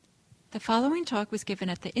The following talk was given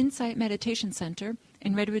at the Insight Meditation Center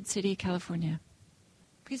in Redwood City, California.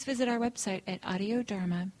 Please visit our website at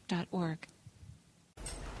audiodharma.org.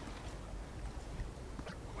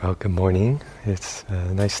 Well, good morning. It's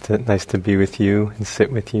nice to be with you and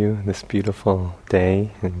sit with you on this beautiful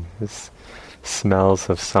day, and this smells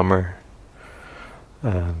of summer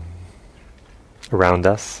around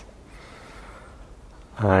us.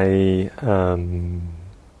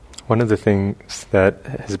 One of the things that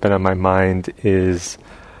has been on my mind is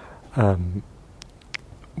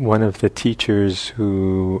one of the teachers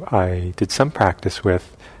who I did some practice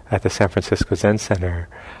with at the San Francisco Zen Center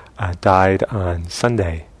died on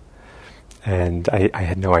Sunday, and I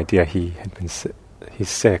had no idea he's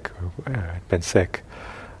sick or had been sick.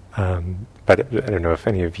 But I don't know if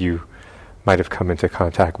any of you might have come into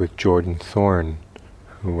contact with Jordan Thorne,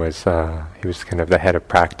 who was he was kind of the head of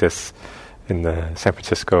practice in the San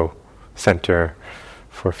Francisco Center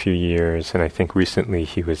for a few years, and I think recently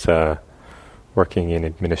he was working in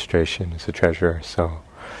administration as a treasurer. So,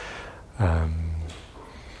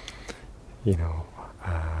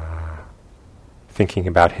 thinking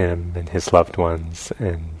about him and his loved ones,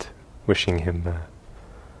 and wishing him a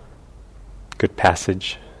good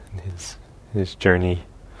passage in his journey.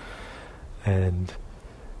 And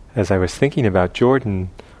as I was thinking about Jordan,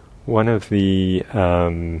 one of the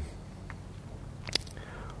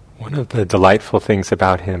delightful things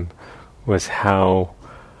about him was how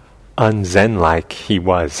un-Zen-like he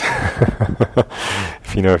was.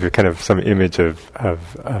 If you're kind of some image of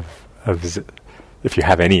if you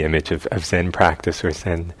have any image of Zen practice or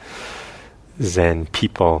Zen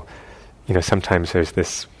people, sometimes there's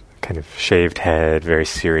this kind of shaved head, very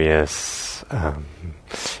serious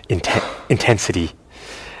intensity.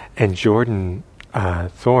 And Jordan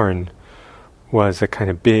Thorne was a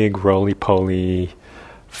kind of big, roly-poly,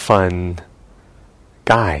 fun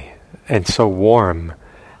guy, and so warm.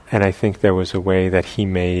 And I think there was a way that he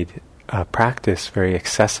made practice very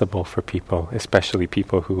accessible for people, especially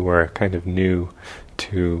people who were kind of new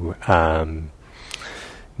to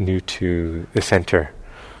the center.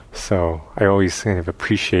 So I always kind of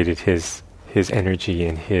appreciated his energy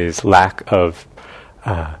and his lack of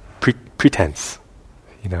pretense.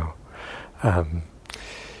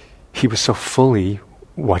 He was so fully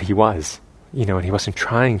what he was, and he wasn't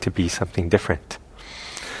trying to be something different.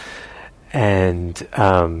 And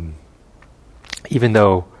even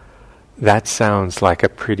though that sounds like a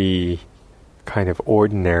pretty kind of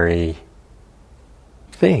ordinary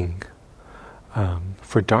thing,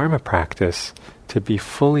 for Dharma practice, to be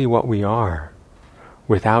fully what we are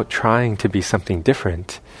without trying to be something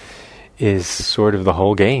different is sort of the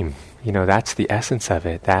whole game. That's the essence of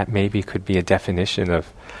it. That maybe could be a definition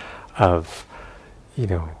of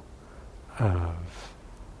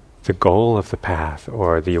the goal of the path,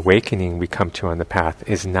 or the awakening we come to on the path,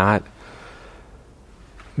 is not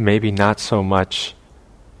so much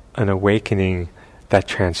an awakening that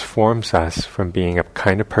transforms us from being a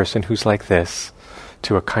kind of person who's like this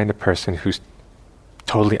to a kind of person who's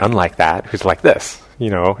totally unlike that, who's like this,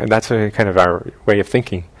 and that's a kind of our way of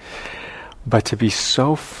thinking. But to be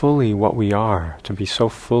so fully what we are, to be so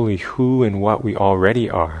fully who and what we already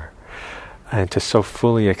are, and to so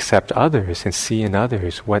fully accept others and see in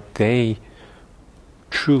others what they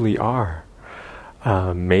truly are,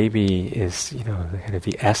 maybe is kind of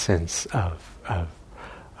the essence of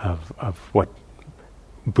what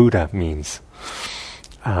Buddha means.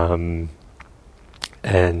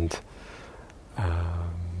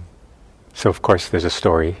 So of course there's a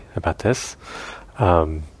story about this,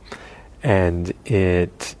 and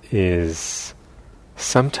it is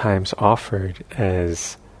sometimes offered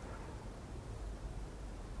as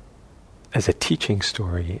a teaching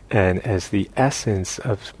story and as the essence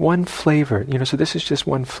of one flavor. So this is just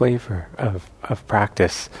one flavor of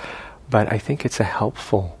practice, but I think it's a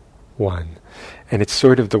helpful one. And it's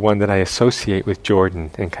sort of the one that I associate with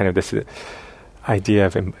Jordan, and kind of this idea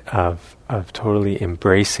of totally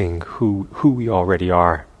embracing who we already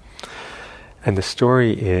are. And the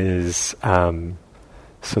story is, so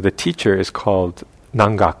the teacher is called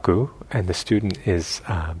Nangaku, and the student is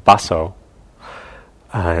Baso.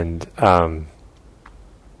 And the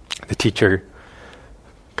teacher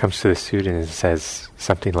comes to the student and says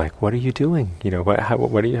something like, "What are you doing? What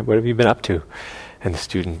have you been up to?" And the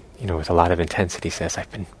student, with a lot of intensity, says,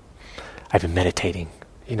 "I've been meditating,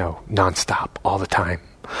 nonstop, all the time,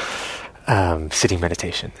 sitting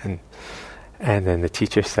meditation." And then the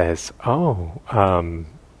teacher says, "Oh,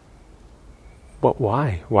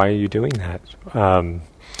 why? Why are you doing that?" And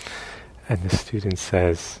the student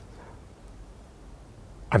says,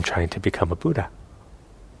 "I'm trying to become a Buddha."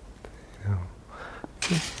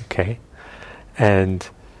 Okay, and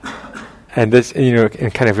this,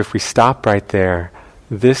 and kind of if we stop right there,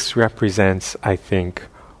 this represents, I think,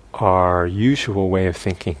 our usual way of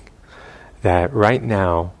thinking. That right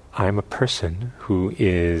now I'm a person who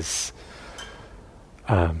is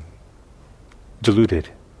deluded,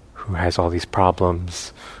 who has all these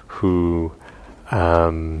problems, who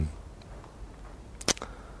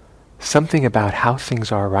something about how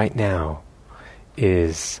things are right now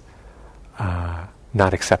is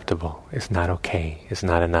not acceptable, is not okay, is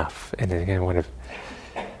not enough. And again, I want to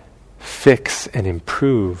fix and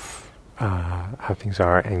improve how things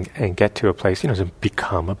are and get to a place, to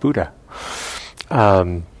become a Buddha.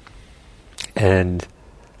 And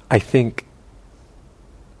I think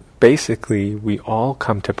basically we all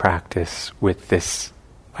come to practice with this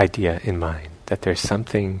idea in mind, that there's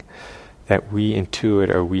something that we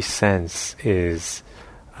intuit or we sense is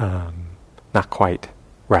not quite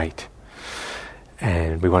right,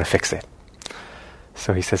 and we want to fix it.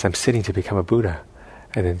 So he says, I'm sitting to become a Buddha.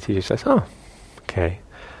 And then the teacher says, oh, okay.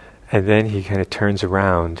 And then he kind of turns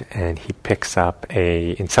around and he picks up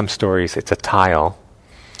in some stories it's a tile,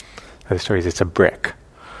 other stories it's a brick.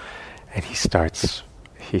 And he starts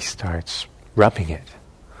rubbing it.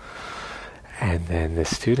 And then the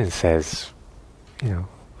student says,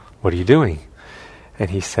 what are you doing? And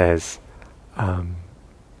he says, I'm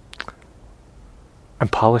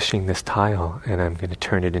polishing this tile and I'm going to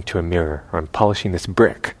turn it into a mirror. Or I'm polishing this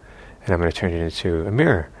brick and I'm going to turn it into a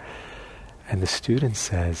mirror. And the student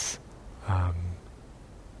says,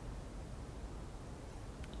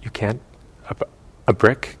 you can't, a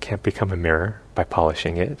brick can't become a mirror by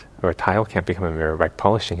polishing it, or a tile can't become a mirror by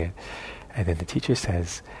polishing it. And then the teacher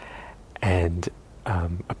says, and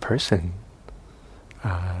a person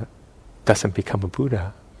doesn't become a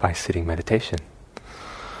Buddha by sitting meditation.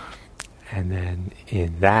 And then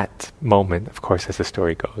in that moment, of course, as the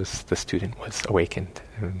story goes, the student was awakened.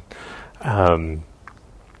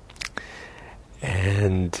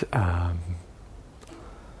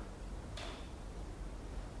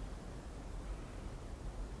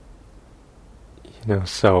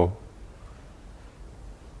 So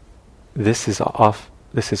this is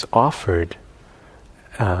offered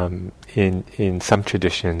in some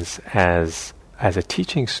traditions as a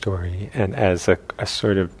teaching story and as a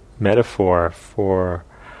sort of metaphor for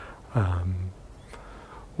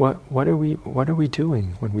what are we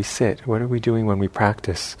doing when we sit? What are we doing when we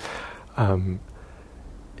practice?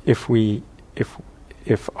 If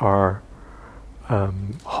our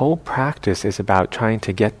whole practice is about trying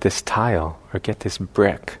to get this tile or get this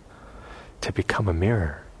brick to become a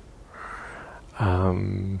mirror,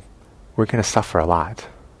 we're going to suffer a lot,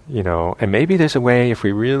 And maybe there's a way if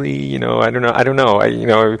we really, I don't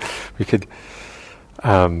know, we could.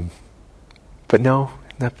 But no,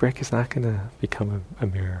 that brick is not going to become a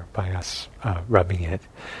mirror by us rubbing it.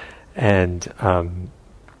 And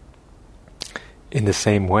in the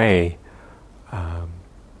same way,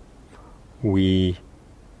 we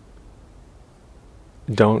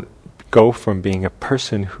don't go from being a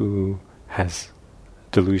person who has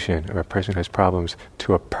delusion or a person who has problems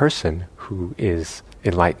to a person who is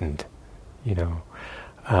enlightened,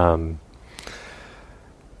 And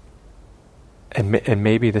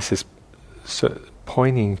maybe this is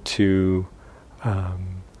pointing to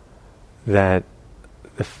that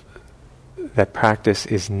that practice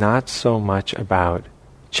is not so much about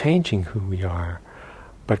changing who we are,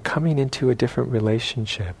 but coming into a different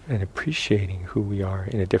relationship and appreciating who we are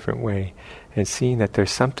in a different way, and seeing that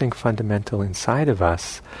there's something fundamental inside of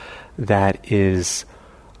us that is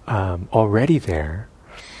already there,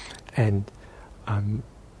 and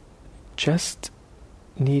just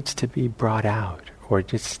needs to be brought out, or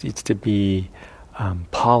just needs to be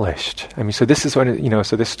polished. I mean, so this is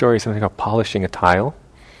so this story is something about polishing a tile.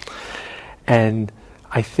 And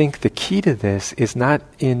I think the key to this is not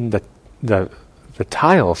in the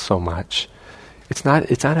tile so much. It's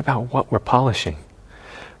not about what we're polishing,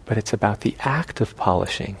 but it's about the act of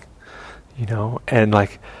polishing, And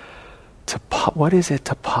what is it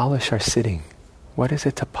to polish our sitting? What is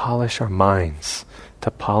it to polish our minds?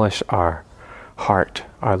 To polish our heart,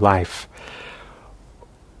 our life?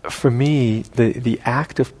 For me, the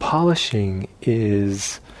act of polishing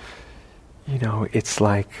is, it's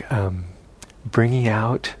like bringing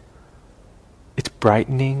out, it's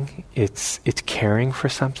brightening, it's caring for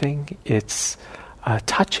something, it's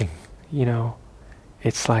touching,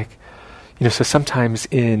 It's like, so sometimes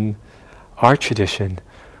in our tradition,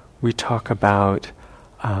 we talk about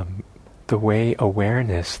the way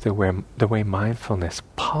awareness, the way mindfulness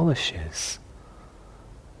polishes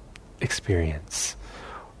experience.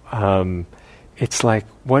 It's like,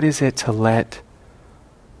 what is it to let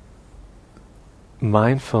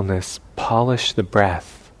mindfulness polish the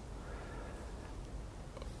breath.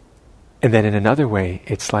 And then in another way,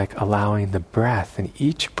 it's like allowing the breath, and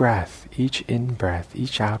each in-breath,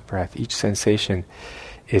 each out-breath, each sensation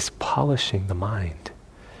is polishing the mind.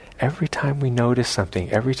 Every time we notice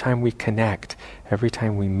something, every time we connect, every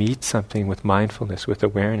time we meet something with mindfulness, with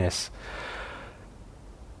awareness,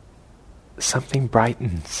 something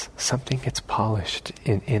brightens, something gets polished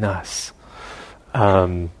in us.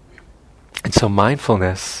 And so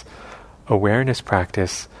mindfulness, awareness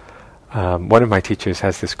practice, one of my teachers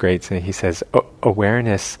has this great saying. He says,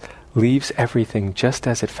 awareness leaves everything just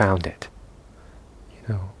as it found it.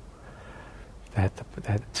 You know, that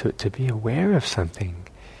to be aware of something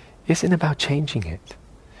isn't about changing it.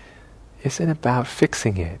 Isn't about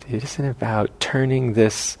fixing it. It isn't about turning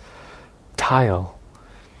this tile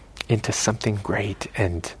into something great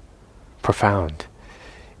and profound.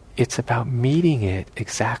 It's about meeting it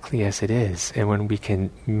exactly as it is. And when we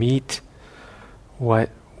can meet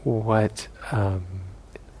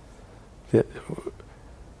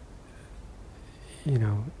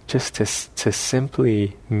just to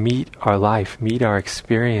simply meet our life, meet our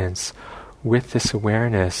experience with this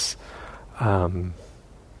awareness,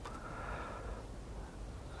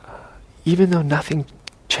 even though nothing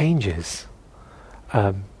changes,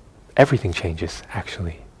 everything changes,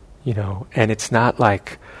 actually, and it's not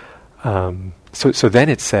like, so then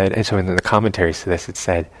it said, and so in the commentaries to this it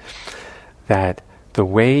said that the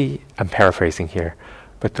way, I'm paraphrasing here,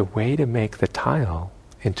 but the way to make the tile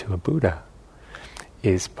into a Buddha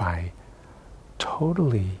is by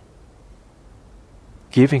totally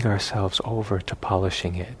giving ourselves over to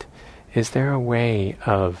polishing it. Is there a way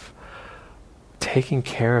of taking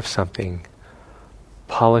care of something,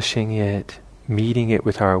 polishing it, meeting it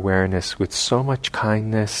with our awareness with so much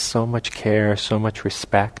kindness, so much care, so much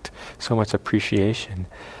respect, so much appreciation,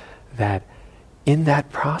 that in that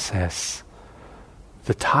process,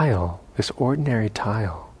 the tile, this ordinary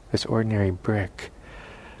brick,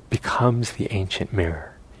 becomes the ancient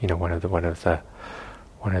mirror. One of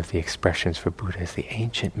the expressions for Buddha is the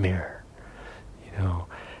ancient mirror.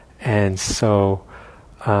 And so,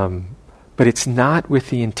 but it's not with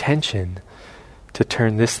the intention to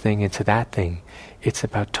turn this thing into that thing. It's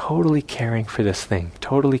about totally caring for this thing,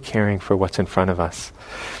 totally caring for what's in front of us.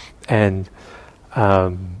 And,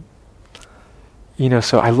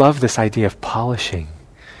 so I love this idea of polishing.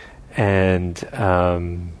 And,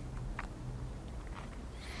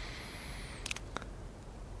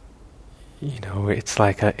 it's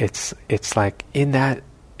like in that,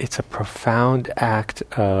 it's a profound act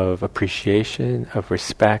of appreciation, of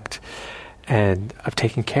respect, and of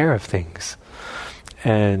taking care of things.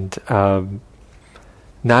 And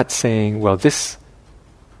not saying, well, this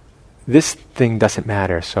thing doesn't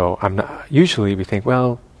matter, so I'm not. Usually we think,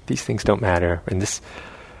 well, these things don't matter, and this,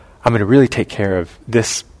 I'm going to really take care of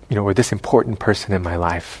this, or this important person in my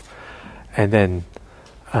life, and then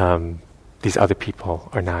these other people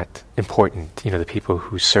are not important. The people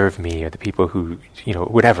who serve me, or the people who,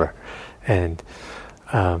 whatever, and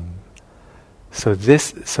so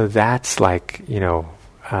that's like,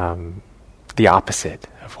 the opposite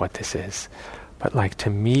of what this is. But like to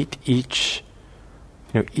meet each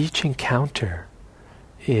encounter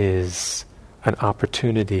is an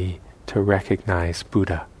opportunity to recognize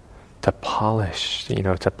Buddha, to polish,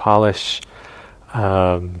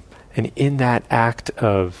 and in that act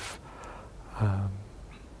of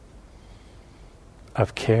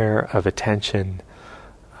care, of attention,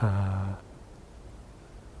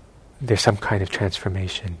 there's some kind of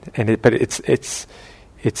transformation, but it's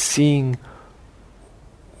seeing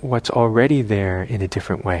what's already there in a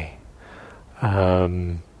different way.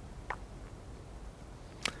 I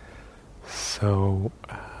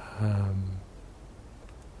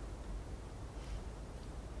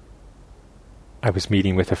was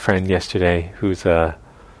meeting with a friend yesterday who's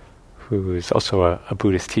also a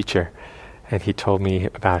Buddhist teacher, and he told me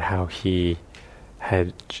about how he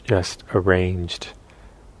had just arranged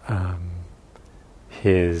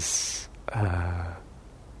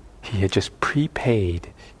he had just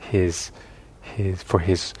prepaid his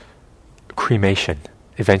cremation,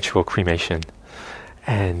 eventual cremation,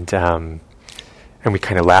 and we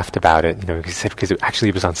kind of laughed about it, he said, because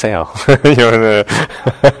it was on sale, so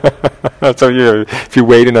if you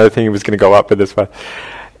wait another thing, it was going to go up at this one,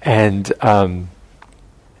 and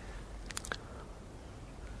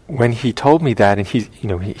when he told me that, and he's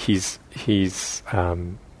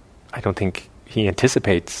I don't think he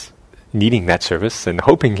anticipates needing that service, and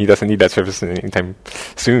hoping he doesn't need that service anytime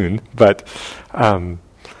soon. But and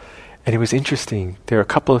it was interesting. There are a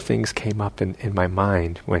couple of things came up in my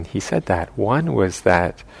mind when he said that. One was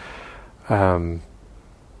that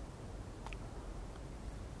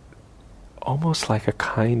almost like a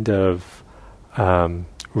kind of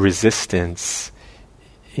resistance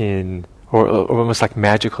in, or almost like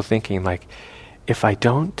magical thinking, like if I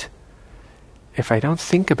don't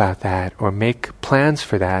think about that or make plans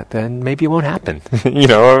for that, then maybe it won't happen. And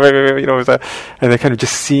they're kind of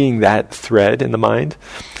just seeing that thread in the mind.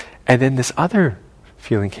 And then this other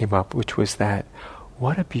feeling came up, which was that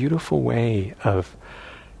what a beautiful way of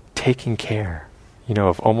taking care,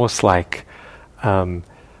 of almost like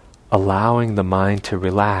allowing the mind to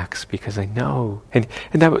relax, because I know, and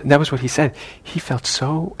that was what he said. He felt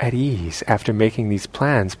so at ease after making these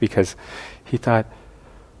plans because he thought,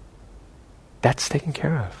 that's taken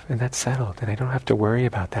care of, and that's settled, and I don't have to worry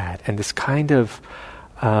about that. And this kind of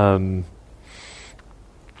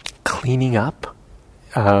cleaning up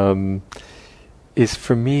is,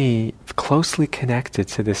 for me, closely connected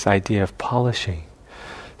to this idea of polishing.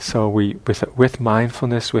 So with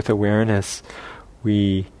mindfulness, with awareness,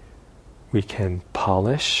 we can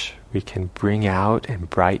polish, we can bring out and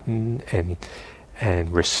brighten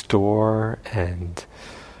and restore and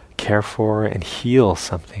care for and heal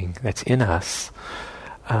something that's in us.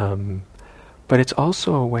 But it's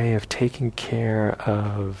also a way of taking care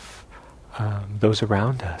of those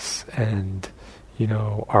around us and,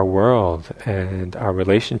 our world and our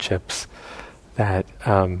relationships, that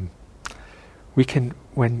we can,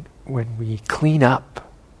 when we clean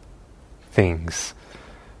up things,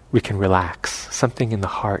 we can relax. Something in the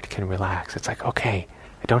heart can relax. It's like, okay,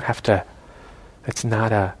 I don't have to, it's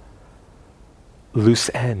not a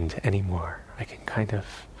loose end anymore. I can I don't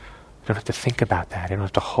have to think about that. I don't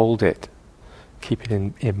have to hold it, keep it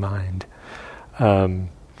in mind.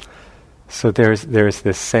 So there's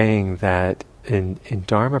this saying that in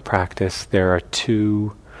Dharma practice there are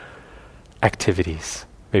two activities.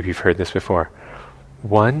 Maybe you've heard this before.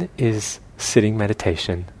 One is sitting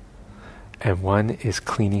meditation, and one is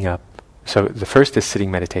cleaning up. So the first is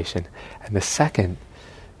sitting meditation, and the second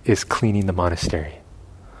is cleaning the monastery.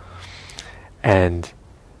 And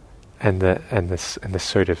the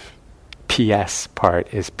sort of P.S.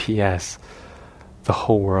 part is P.S. The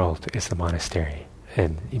whole world is the monastery,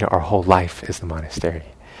 and our whole life is the monastery.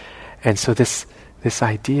 And so this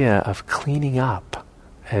idea of cleaning up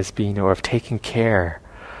as being, or of taking care,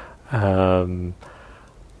 I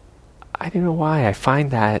don't know why I find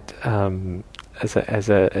that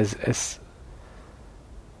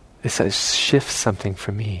it shifts something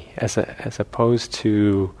for me as opposed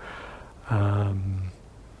to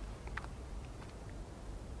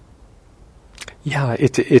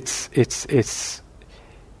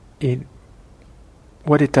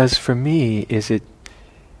what it does for me is it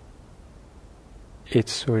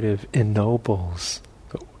sort of ennobles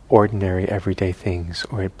the ordinary everyday things,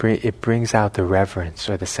 or it brings out the reverence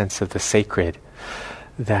or the sense of the sacred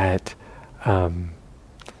that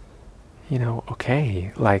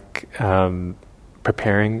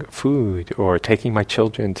preparing food or taking my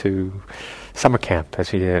children to summer camp,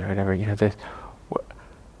 as we did, or whatever.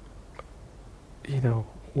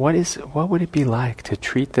 What would it be like to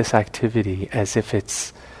treat this activity as if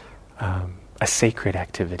it's a sacred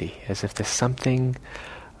activity, as if there's something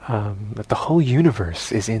that the whole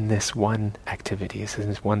universe is in this one activity, is in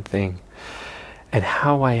this one thing, and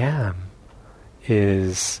how I am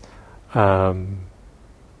is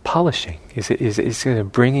polishing, is kind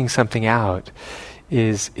of bringing something out,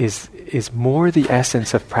 is more the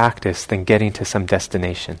essence of practice than getting to some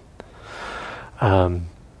destination.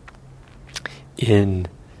 In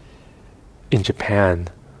Japan,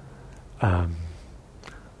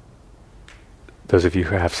 those of you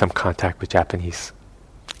who have some contact with Japanese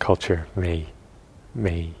culture this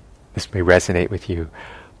may resonate with you,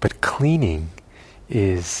 but cleaning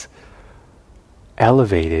is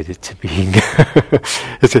elevated to being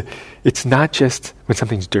it's not just when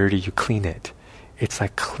something's dirty you clean it. It's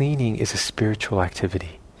like cleaning is a spiritual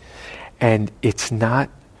activity, and it's not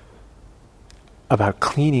about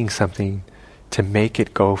cleaning something to make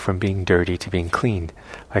it go from being dirty to being cleaned.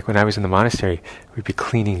 Like when I was in the monastery, we'd be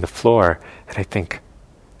cleaning the floor, and I think,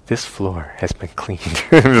 this floor has been cleaned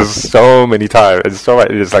so many times.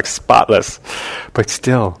 It is like spotless. But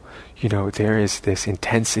still, there is this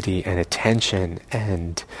intensity and attention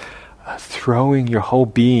and throwing your whole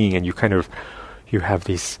being, and you have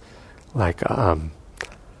these like a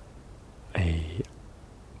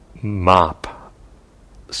mop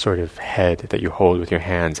sort of head that you hold with your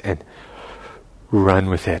hands and run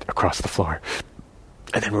with it across the floor,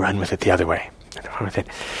 and then run with it the other way, and run with it.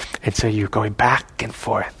 And so you're going back and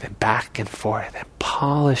forth and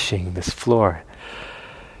polishing this floor.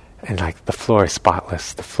 And like the floor is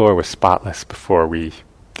spotless. The floor was spotless before we,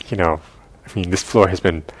 this floor has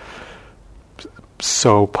been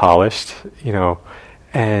so polished,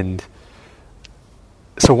 and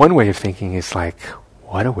so one way of thinking is like,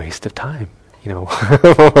 what a waste of time,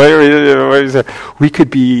 we could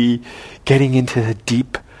be getting into the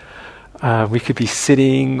deep, we could be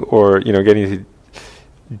sitting or, getting into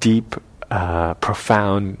deep,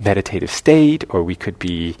 profound meditative state, or we could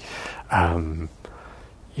be,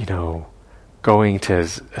 going to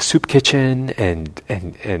a soup kitchen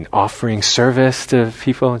and offering service to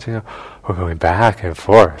people, and we're going back and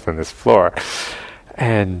forth on this floor.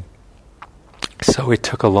 And so it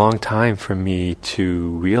took a long time for me to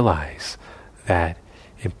realize that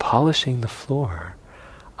in polishing the floor,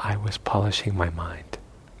 I was polishing my mind,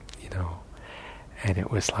 and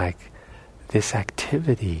it was like this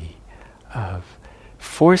activity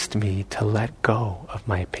forced me to let go of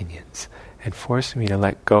my opinions and forced me to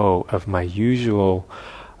let go of my usual,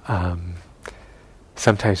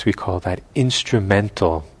 sometimes we call that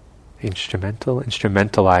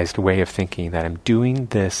instrumentalized way of thinking, that I'm doing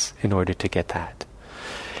this in order to get that.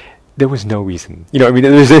 There was no reason.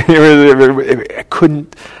 I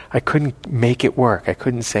couldn't make it work. I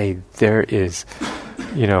couldn't say there is,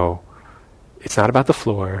 it's not about the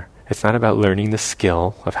floor. It's not about learning the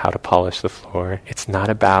skill of how to polish the floor. It's not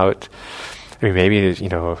about, maybe,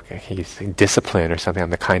 he's discipline or something. I'm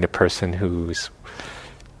the kind of person who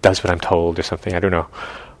does what I'm told or something. I don't know.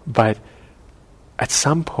 But at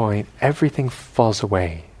some point, everything falls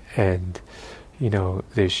away. And,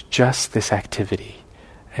 there's just this activity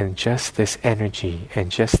and just this energy and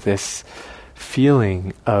just this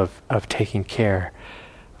feeling of taking care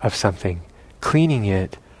of something, cleaning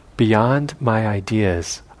it beyond my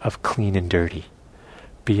ideas of clean and dirty,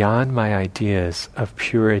 beyond my ideas of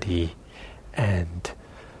purity and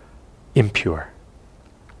impure.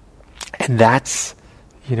 And that's,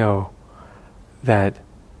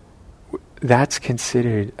 that's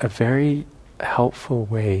considered a very helpful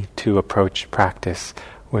way to approach practice,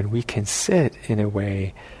 when we can sit in a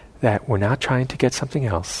way that we're not trying to get something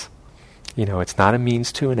else. It's not a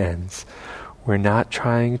means to an ends. We're not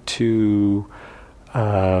trying to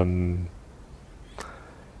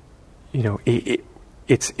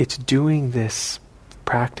it's doing this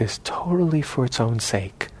practice totally for its own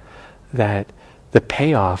sake, that the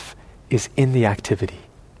payoff is in the activity.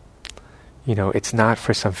 It's not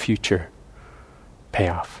for some future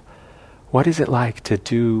payoff. What is it like to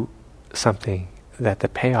do something that the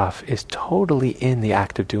payoff is totally in the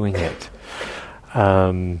act of doing it?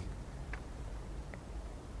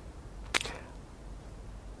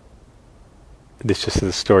 This just as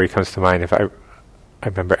a story comes to mind. If I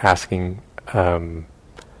remember asking, a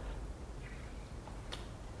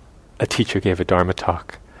teacher gave a Dharma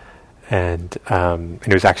talk, and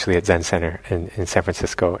it was actually at Zen Center in San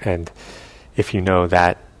Francisco. And if you know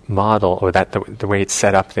that model, or that the way it's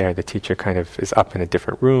set up there, the teacher kind of is up in a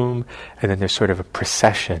different room, and then there's sort of a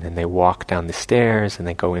procession, and they walk down the stairs, and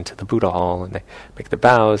they go into the Buddha hall, and they make the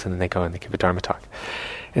bows, and then they go and they give a Dharma talk.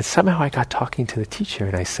 And somehow I got talking to the teacher,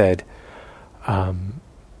 and I said,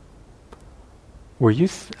 were you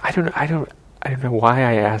I don't know why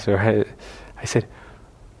I asked her. I said,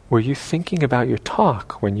 were you thinking about your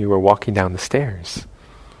talk when you were walking down the stairs?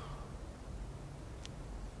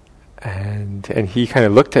 And he kind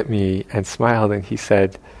of looked at me and smiled, and he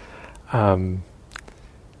said, sort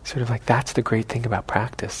of like, that's the great thing about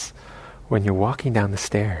practice. When you're walking down the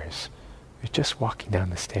stairs, you're just walking down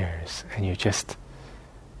the stairs, and you're just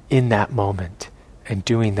in that moment and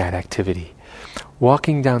doing that activity.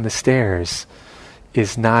 Walking down the stairs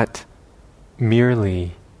is not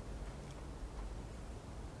merely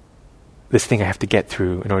this thing I have to get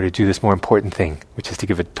through in order to do this more important thing, which is to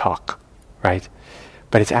give a talk, right?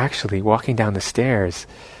 But it's actually walking down the stairs.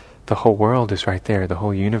 The whole world is right there. The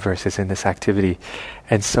whole universe is in this activity.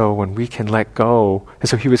 And so when we can let go, and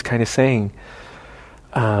so he was kind of saying,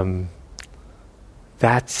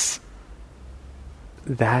 that's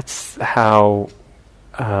how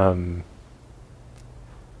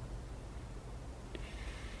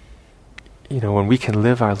when we can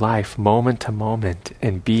live our life moment to moment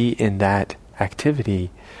and be in that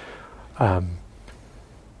activity.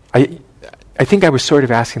 I think I was sort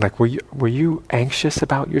of asking, like, were you anxious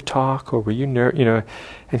about your talk, or were you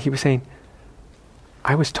And he was saying,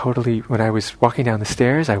 I was totally, when I was walking down the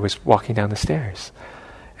stairs, I was walking down the stairs,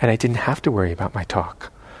 and I didn't have to worry about my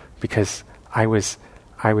talk, because I was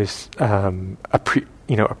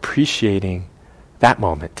appreciating that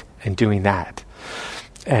moment and doing that,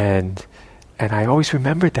 and I always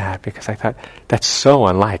remembered that, because I thought, that's so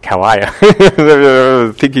unlike how I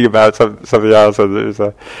am. Thinking about something else.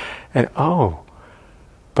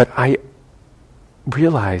 But I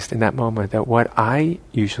realized in that moment that what I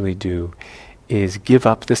usually do is give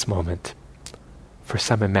up this moment for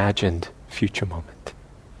some imagined future moment,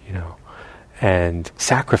 and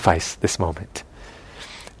sacrifice this moment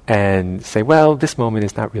and say, well, this moment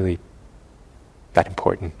is not really that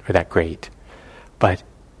important or that great, but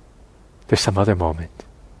there's some other moment,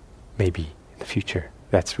 maybe in the future,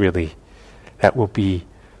 that will be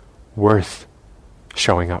worth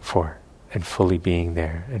showing up for and fully being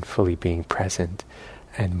there and fully being present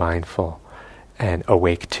and mindful and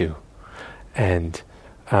awake to. And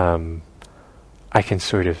I can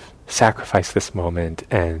sort of sacrifice this moment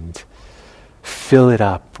and fill it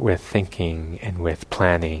up with thinking and with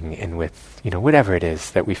planning and with, whatever it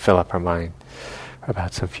is that we fill up our mind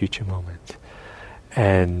about some future moment.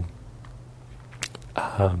 And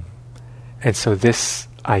so this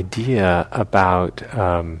idea about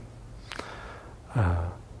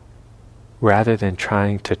rather than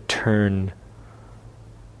trying to turn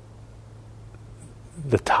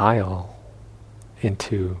the tile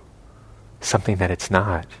into something that it's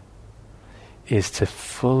not, is to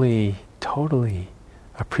fully, totally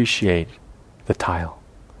appreciate the tile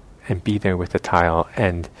and be there with the tile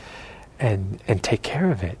and take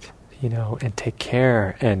care of it, and take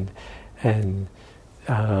care and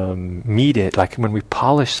meet it. Like when we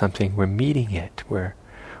polish something, we're meeting it. We're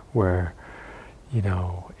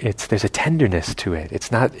there's a tenderness to it.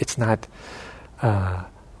 It's not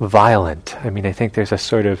violent. I mean, I think there's a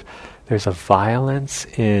violence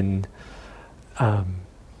in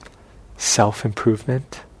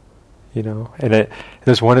self-improvement, and it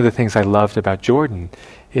was one of the things I loved about Jordan,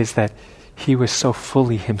 is that he was so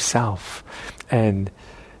fully himself, and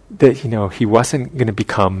that he wasn't going to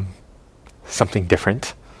become something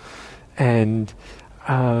different, and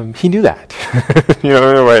he knew that, in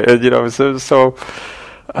a way, so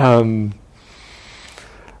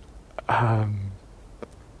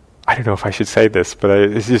I don't know if I should say this, but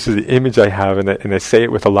it's just the image I have, and I say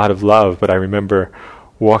it with a lot of love. But I remember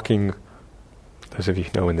walking. Those of you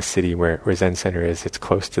who know, in the city where Zen Center is, it's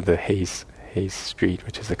close to the Hayes Street,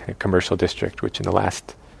 which is a kind of commercial district, which in the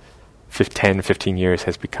last 10-15 years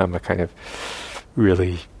has become a kind of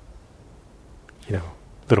really,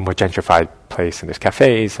 little more gentrified place. And there's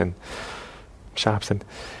cafes and shops, and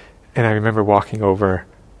I remember walking over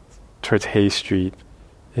towards Hayes Street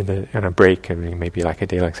on a break, and maybe like a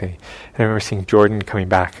day like today. And I remember seeing Jordan coming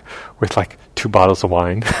back with like 2 bottles of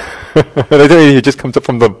wine. And I think he just comes up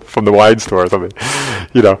from the wine store or something,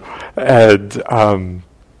 And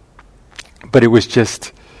but it was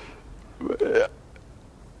just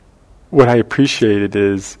what I appreciated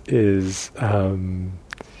is his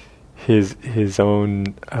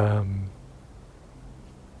own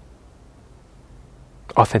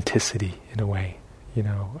authenticity in a way.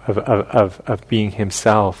 Of being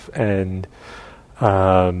himself, and he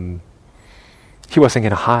wasn't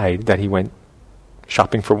going to hide that he went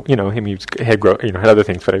shopping for, he had had other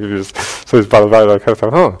things, but he was so his blah blah blah kind of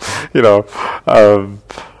thought,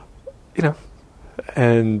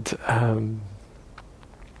 and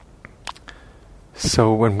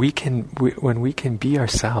so when we can be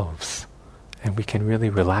ourselves, and we can really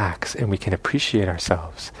relax, and we can appreciate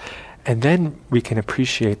ourselves. And then we can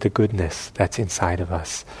appreciate the goodness that's inside of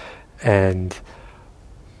us and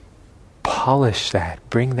polish that,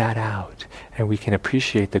 bring that out, and we can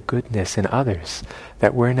appreciate the goodness in others,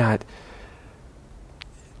 that we're not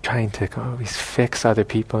trying to always fix other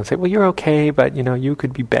people and say, well, you're okay, but you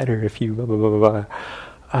could be better if you blah, blah, blah,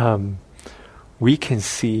 blah. We can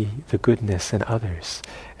see the goodness in others.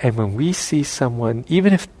 And when we see someone,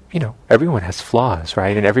 even if, everyone has flaws,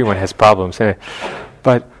 right? And everyone has problems.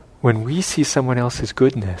 But when we see someone else's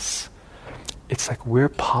goodness, it's like we're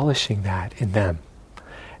polishing that in them.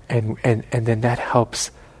 And then that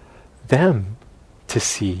helps them to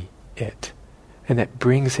see it. And that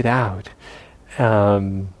brings it out.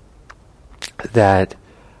 One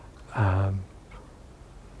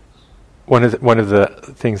of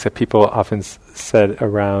the things that people often said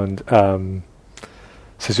around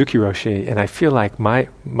Suzuki Roshi, and I feel like my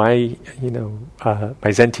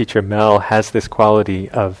Zen teacher Mel has this quality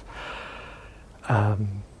of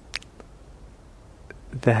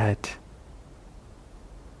that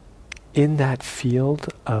in that field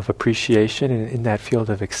of appreciation and in that field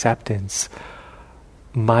of acceptance,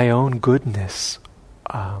 my own goodness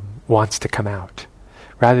wants to come out,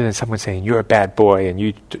 rather than someone saying you're a bad boy and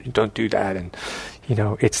you don't do that, and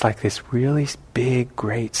it's like this really big,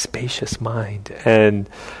 great, spacious mind, and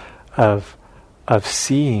of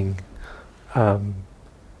seeing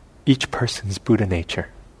each person's Buddha nature,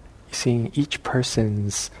 seeing each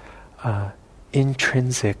person's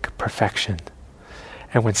intrinsic perfection.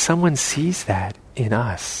 And when someone sees that in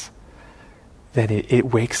us, then it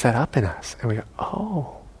wakes that up in us, and we go,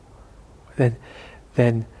 oh,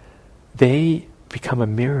 then they become a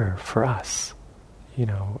mirror for us,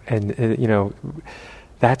 and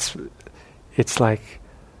it's like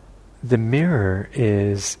the mirror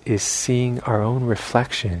is seeing our own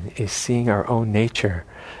reflection, is seeing our own nature,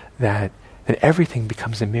 that everything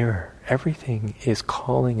becomes a mirror. Everything is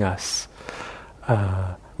calling us,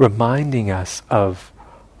 reminding us of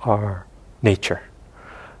our nature.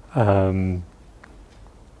 And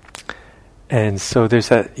so there's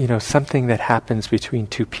something that happens between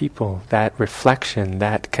two people, that reflection,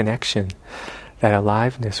 that connection, that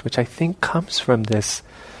aliveness, which I think comes from this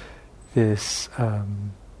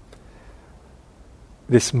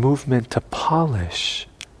movement to polish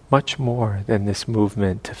much more than this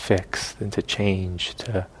movement to fix, than to change,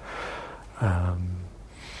 to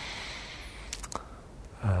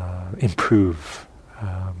improve.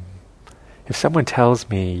 If someone tells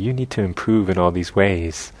me, you need to improve in all these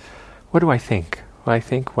ways, what do I think? Well, I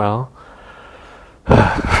think,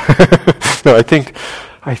 no,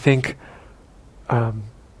 I think I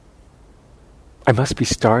must be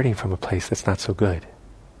starting from a place that's not so good.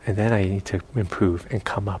 And then I need to improve and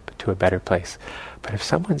come up to a better place. But if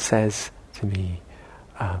someone says to me,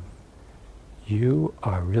 you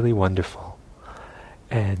are really wonderful,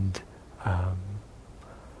 and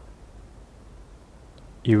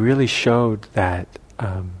you really showed that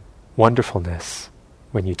wonderfulness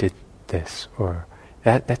when you did this, or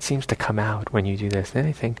that seems to come out when you do this, then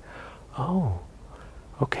I think, oh,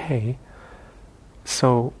 okay,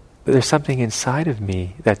 so there's something inside of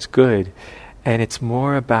me that's good, and it's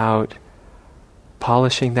more about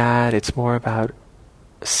polishing that, it's more about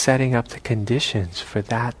setting up the conditions for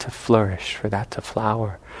that to flourish, for that to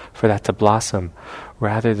flower, for that to blossom,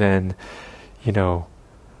 rather than,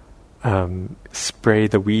 spray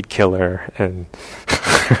the weed killer and,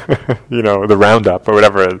 the Roundup or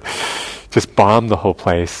whatever, just bomb the whole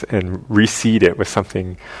place and reseed it with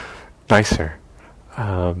something nicer.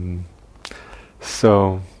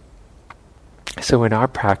 So in our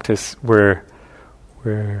practice, we're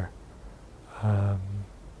kind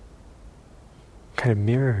of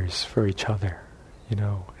mirrors for each other,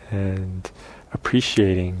 and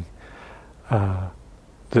appreciating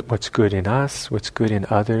what's good in us, what's good in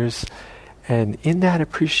others, and in that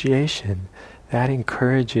appreciation, that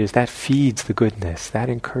encourages, that feeds the goodness, that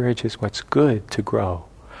encourages what's good to grow.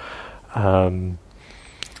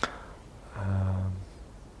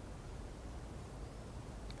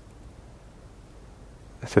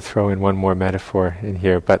 To throw in one more metaphor in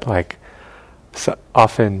here, but so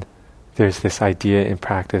often there's this idea in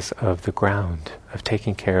practice of the ground, of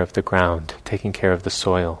taking care of the ground, taking care of the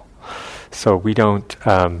soil. So we don't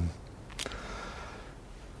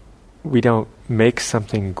make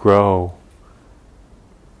something grow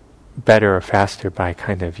better or faster by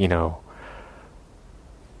kind of,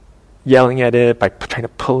 yelling at it, by trying to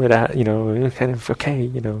pull it out, kind of, okay,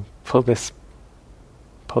 pull this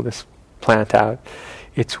plant out.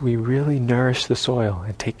 It's we really nourish the soil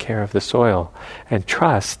and take care of the soil and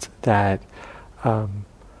trust that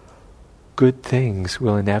good things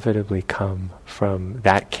will inevitably come from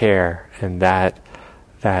that care and that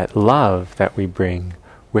love that we bring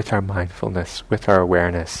with our mindfulness, with our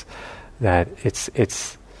awareness, that it's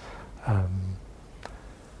that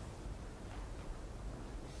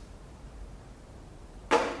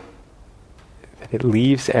it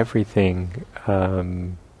leaves everything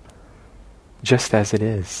just as it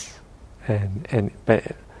is, and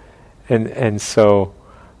so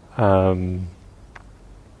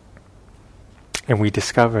and we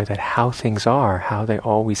discover that how things are, how they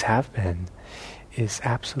always have been, is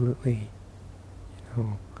absolutely,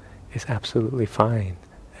 is absolutely fine,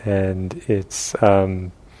 and it's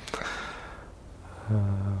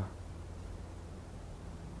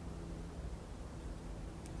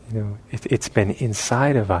it's been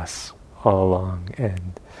inside of us all along,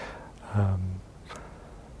 and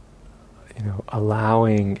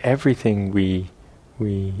allowing everything we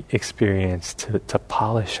experience to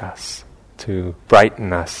polish us, to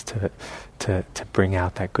brighten us, to bring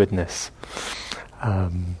out that goodness.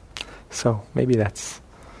 So maybe that's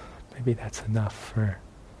enough for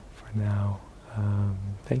now.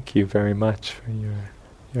 Thank you very much for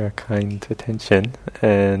your kind attention,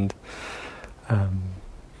 and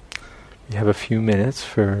we have a few minutes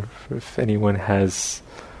for if anyone has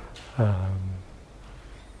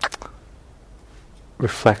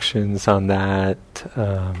reflections on that,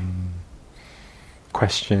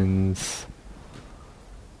 questions,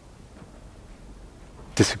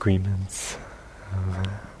 disagreements.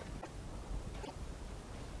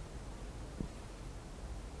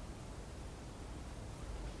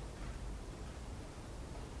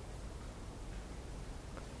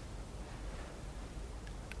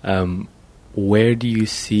 where do you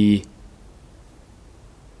see,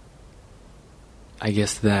 I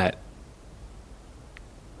guess, that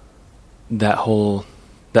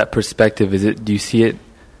perspective? Do you see it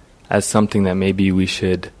as something that maybe we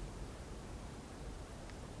should,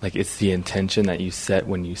 like, it's the intention that you set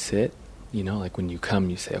when you sit, like when you come,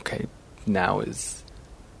 you say, okay, now is,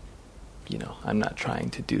 I'm not trying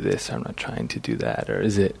to do this, or I'm not trying to do that, or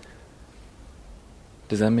is it,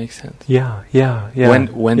 does that make sense? Yeah.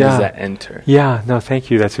 When does that enter? Yeah, no, thank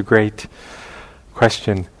you. That's a great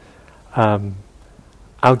question. I'll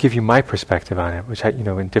give you my perspective on it, which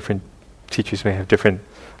in different teachers may have different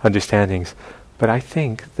understandings. But I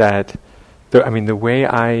think that, the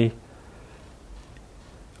way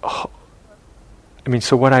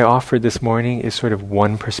so what I offered this morning is sort of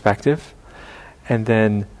one perspective, and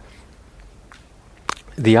then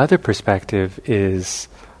the other perspective is,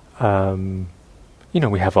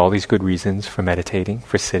 we have all these good reasons for meditating,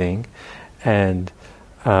 for sitting, and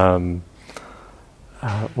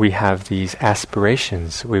we have these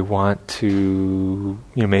aspirations. We want to,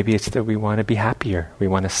 maybe it's that we want to be happier, we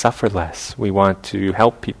want to suffer less, we want to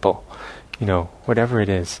help people, whatever it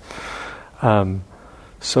is.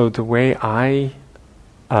 So the way I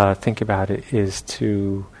think about it is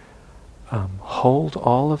to hold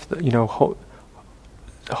all of the,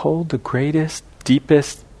 hold the greatest,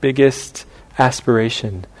 deepest, biggest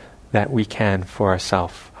aspiration that we can for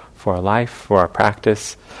ourselves, for our life, for our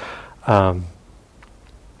practice.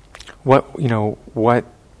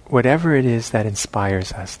 Whatever it is that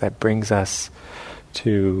inspires us, that brings us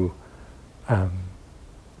to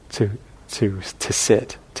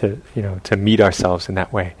sit, to meet ourselves in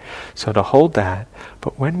that way. So to hold that,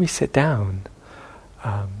 but when we sit down,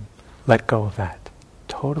 let go of that.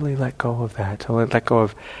 Totally let go of that. To let go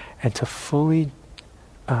of, and to fully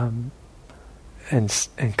and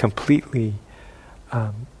completely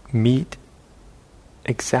meet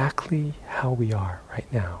exactly how we are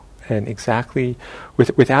right now, and exactly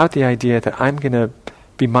without the idea that I'm going to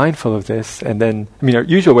be mindful of this, and then our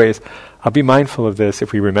usual way is I'll be mindful of this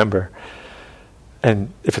if we remember,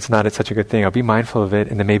 and if it's not such a good thing, I'll be mindful of it,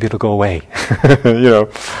 and then maybe it'll go away,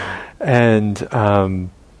 and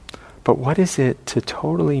but what is it to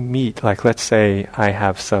totally meet? Like, let's say I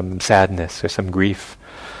have some sadness or some grief.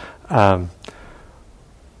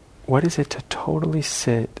 What is it to totally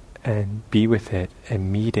sit and be with it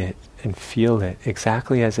and meet it and feel it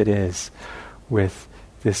exactly as it is, with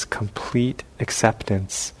this complete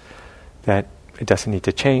acceptance that it doesn't need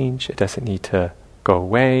to change, it doesn't need to go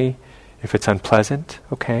away. If it's unpleasant,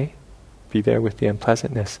 okay, be there with the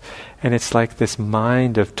unpleasantness. And it's like this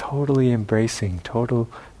mind of totally embracing, total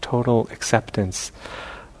acceptance.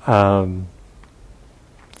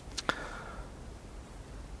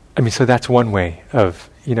 So that's one way of,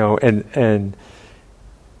 and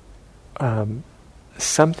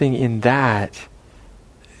something in that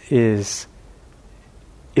is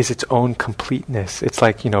its own completeness. It's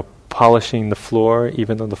like, polishing the floor,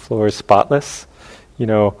 even though the floor is spotless,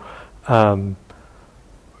 to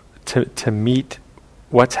meet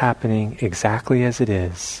what's happening exactly as it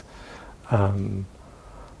is, and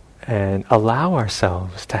allow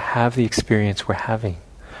ourselves to have the experience we're having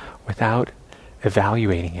without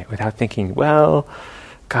evaluating it, without thinking, well,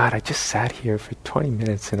 God, I just sat here for 20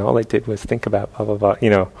 minutes and all I did was think about blah, blah, blah,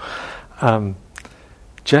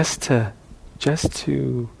 just to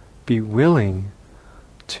be willing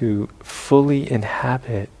to fully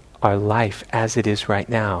inhabit our life as it is right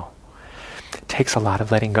now. It takes a lot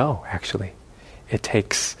of letting go, actually.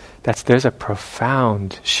 There's a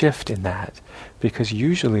profound shift in that, because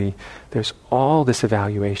usually there's all this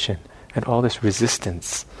evaluation and all this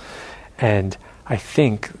resistance. And I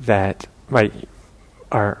think that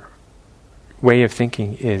our way of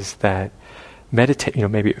thinking is that maybe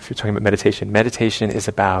if you're talking about meditation is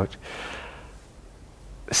about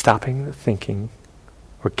stopping the thinking,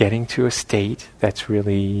 or getting to a state that's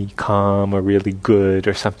really calm or really good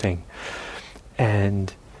or something.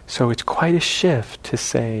 And so it's quite a shift to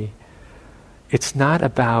say, it's not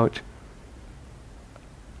about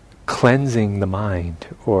cleansing the mind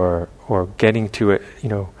or getting to it,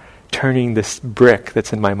 turning this brick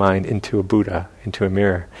that's in my mind into a Buddha, into a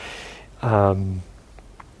mirror.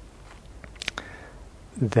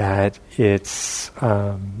 That it's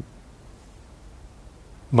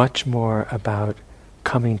much more about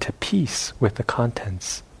coming to peace with the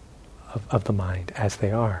contents of the mind as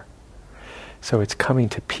they are. So it's coming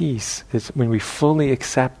to peace. It's when we fully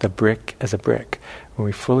accept the brick as a brick, when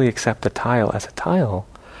we fully accept the tile as a tile.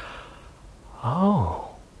 Oh,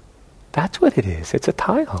 that's what it is. It's a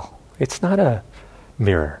tile. It's not a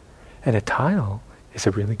mirror. And a tile is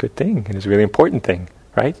a really good thing, and is a really important thing.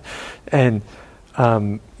 right? And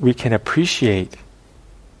we can appreciate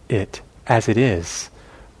it as it is,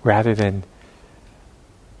 rather than,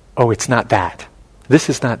 oh, it's not that. This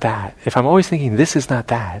is not that. If I'm always thinking this is not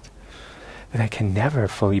that, then I can never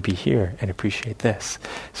fully be here and appreciate this.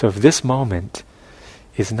 So if this moment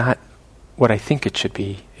is not what I think it should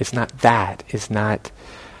be, it's not that, it's not,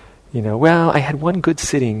 well, I had one good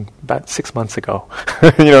sitting about 6 months ago,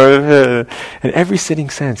 and every sitting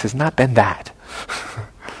since has not been that.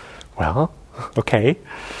 Well, okay.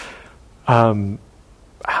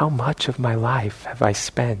 How much of my life have I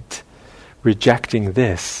spent rejecting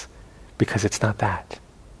this because it's not that?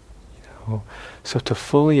 So to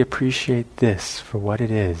fully appreciate this for what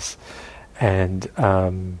it is, and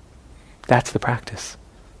that's the practice.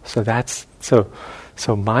 So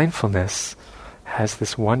mindfulness has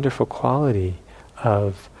this wonderful quality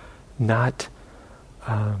of not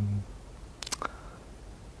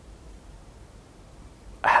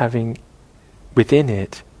having within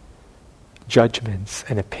it judgments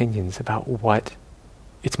and opinions about what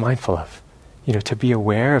it's mindful of. To be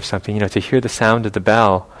aware of something, to hear the sound of the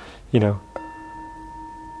bell,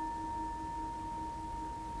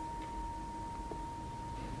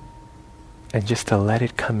 and just to let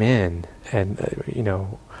it come in and,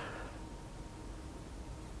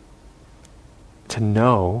 to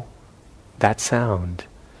know that sound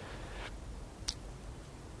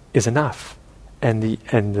is enough. And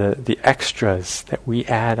the extras that we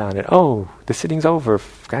add on it, oh, the sitting's over,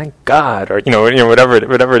 thank God, or whatever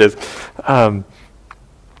it is.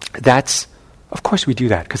 That's, of course, we do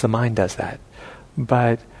that because the mind does that.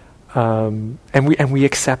 But and we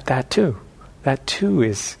accept that too. That too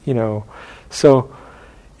is So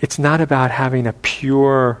it's not about having a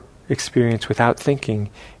pure experience without thinking.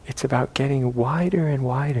 It's about getting wider and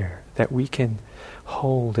wider, that we can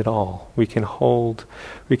hold it all. We can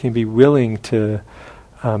be willing to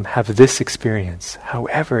have this experience,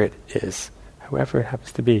 however it is, however it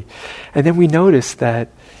happens to be. And then we notice that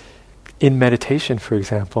in meditation, for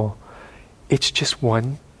example, it's just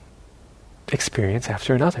one experience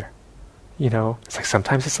after another. It's like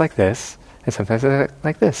sometimes it's like this, and sometimes it's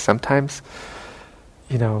like this. Sometimes,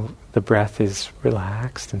 the breath is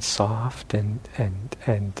relaxed and soft and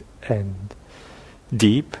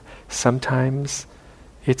deep. Sometimes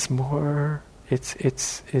it's more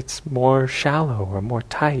shallow or more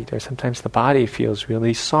tight, or sometimes the body feels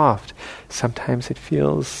really soft. Sometimes it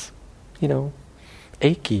feels,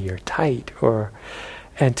 achy or tight,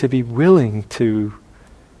 and to be willing to,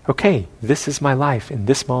 okay, this is my life in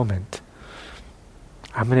this moment.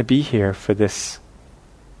 I'm going to be here for this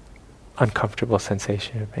uncomfortable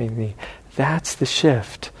sensation of pain. That's the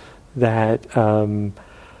shift that,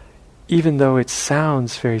 even though it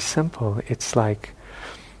sounds very simple, it's like,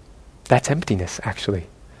 that's emptiness, actually.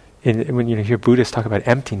 When you hear Buddhists talk about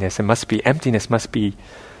emptiness must be,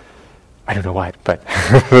 I don't know what, but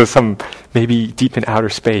some maybe deep in outer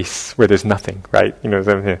space where there's nothing, right?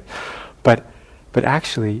 But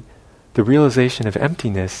actually, the realization of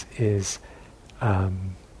emptiness is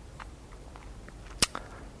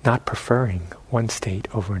not preferring one state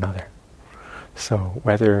over another. So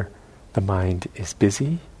whether the mind is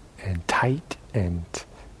busy and tight and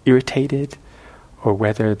irritated, or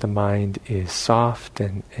whether the mind is soft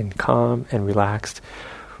and calm and relaxed,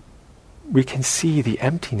 we can see the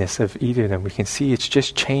emptiness of either of them. We can see it's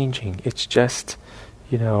just changing. It's just,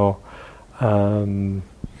 it's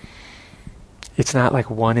not like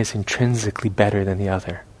one is intrinsically better than the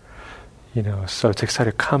other. So to sort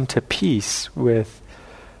of come to peace with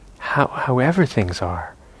however things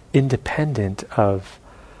are, independent of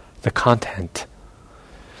the content,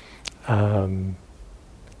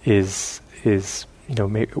 is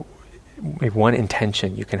maybe one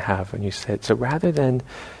intention you can have when you sit. So rather than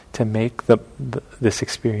to make this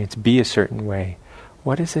experience be a certain way,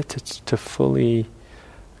 what is it to fully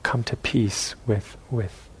come to peace with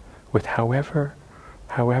however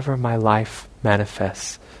my life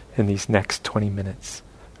manifests in these next 20 minutes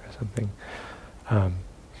or something.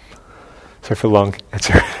 Sorry for the long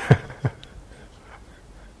answer.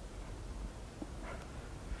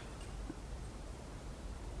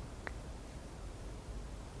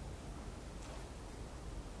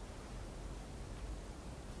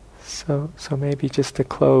 So maybe just to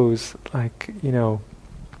close,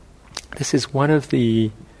 this is one of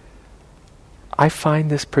I find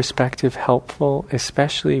this perspective helpful,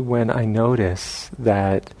 especially when I notice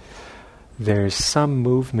that there's some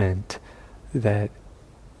movement that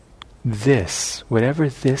whatever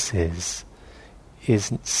this is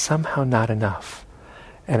somehow not enough.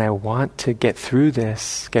 And I want to get through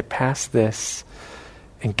this, get past this,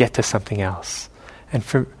 and get to something else. And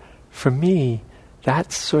for me,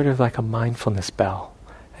 that's sort of like a mindfulness bell.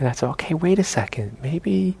 And that's, okay, wait a second,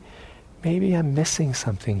 maybe I'm missing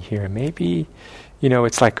something here. Maybe,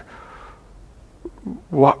 it's like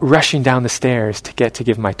rushing down the stairs to get to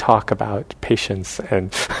give my talk about patience,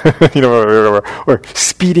 and or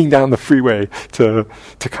speeding down the freeway to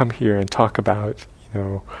come here and talk about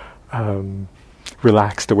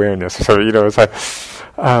relaxed awareness. So it's like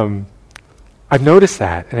I've noticed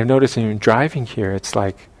that, and I've noticed in driving here, it's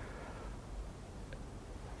like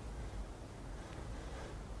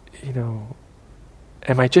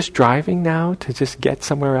am I just driving now to just get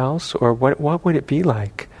somewhere else, or what would it be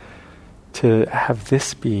like to have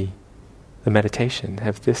this be the meditation,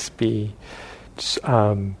 have this be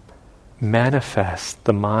manifest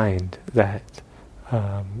the mind that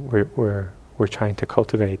we're trying to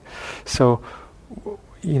cultivate. So,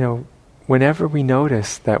 whenever we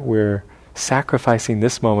notice that we're sacrificing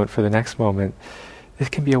this moment for the next moment,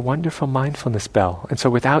 it can be a wonderful mindfulness bell. And so,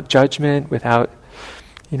 without judgment, without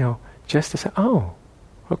just to say, oh,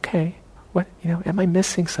 okay. What, am I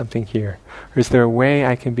missing something here? Or is there a way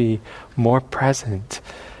I can be more present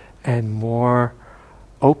and more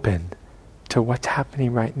open to what's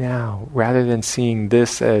happening right now, rather than seeing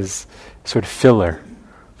this as sort of filler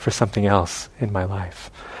for something else in my life?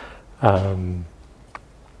 Okay.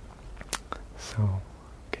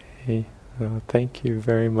 Well, thank you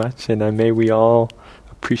very much, and may we all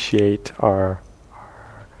appreciate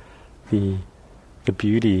the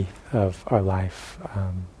beauty of our life,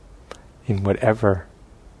 in whatever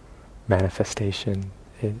manifestation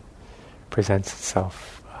it presents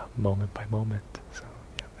itself, moment by moment. So,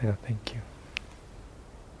 thank you.